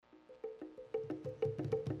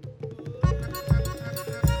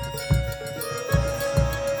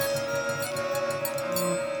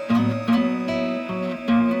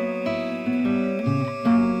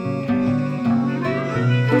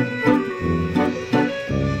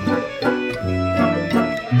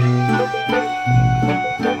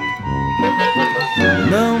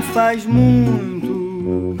faz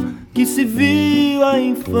muito que se viu a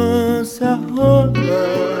infância rota,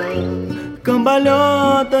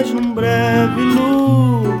 cambalhotas num breve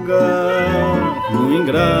lugar, no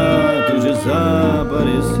ingrato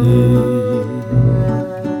desaparecer.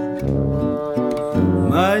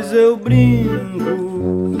 Mas eu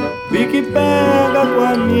brinco, pique pega com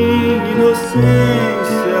a minha inocência,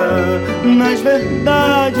 nas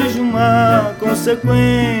verdades de uma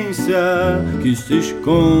consequência que se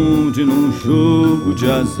esconde num jogo de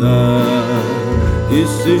azar, que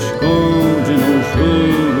se esconde num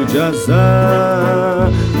jogo de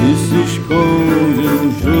azar, que se esconde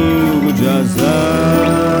num jogo de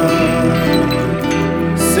azar.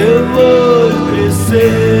 Seu olho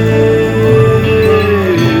crescer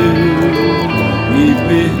e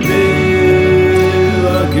perdeu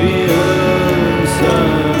a criança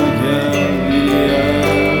que havia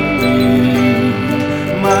ali.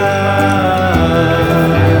 Mas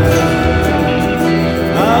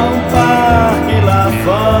há um parque lá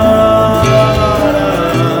fora,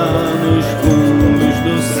 nos fundos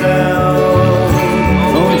do céu,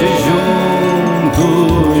 onde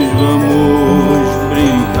juntos vamos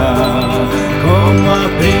brincar como a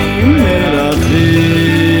primeira vez.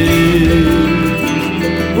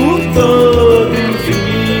 Todo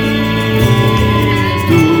infinito,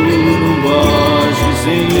 num bosque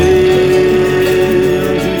sem lei,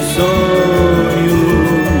 onde os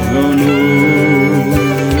sonhos vão nos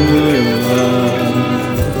levar.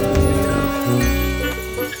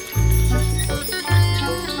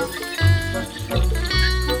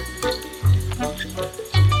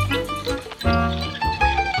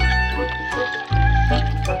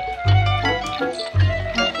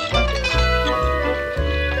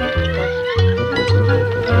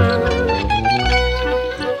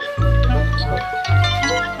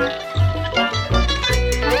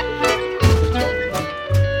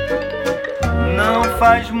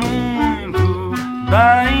 Faz muito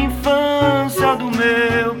da infância do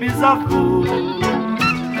meu bisavô,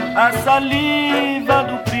 a saliva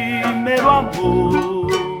do primeiro amor.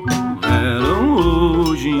 Eram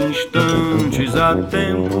hoje instantes há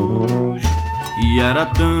tempos, e era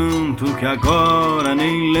tanto que agora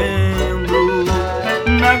nem lembro.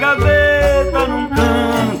 Na gaveta, num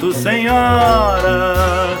canto,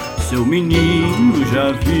 senhora, seu menino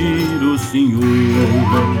já vira o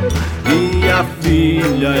senhor. E a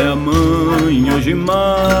filha é a mãe hoje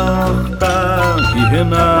morta, que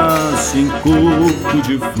renasce em corpo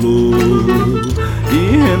de flor,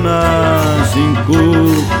 e renasce em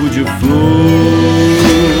corpo de flor.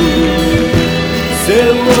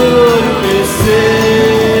 Seu olho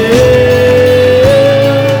cresceu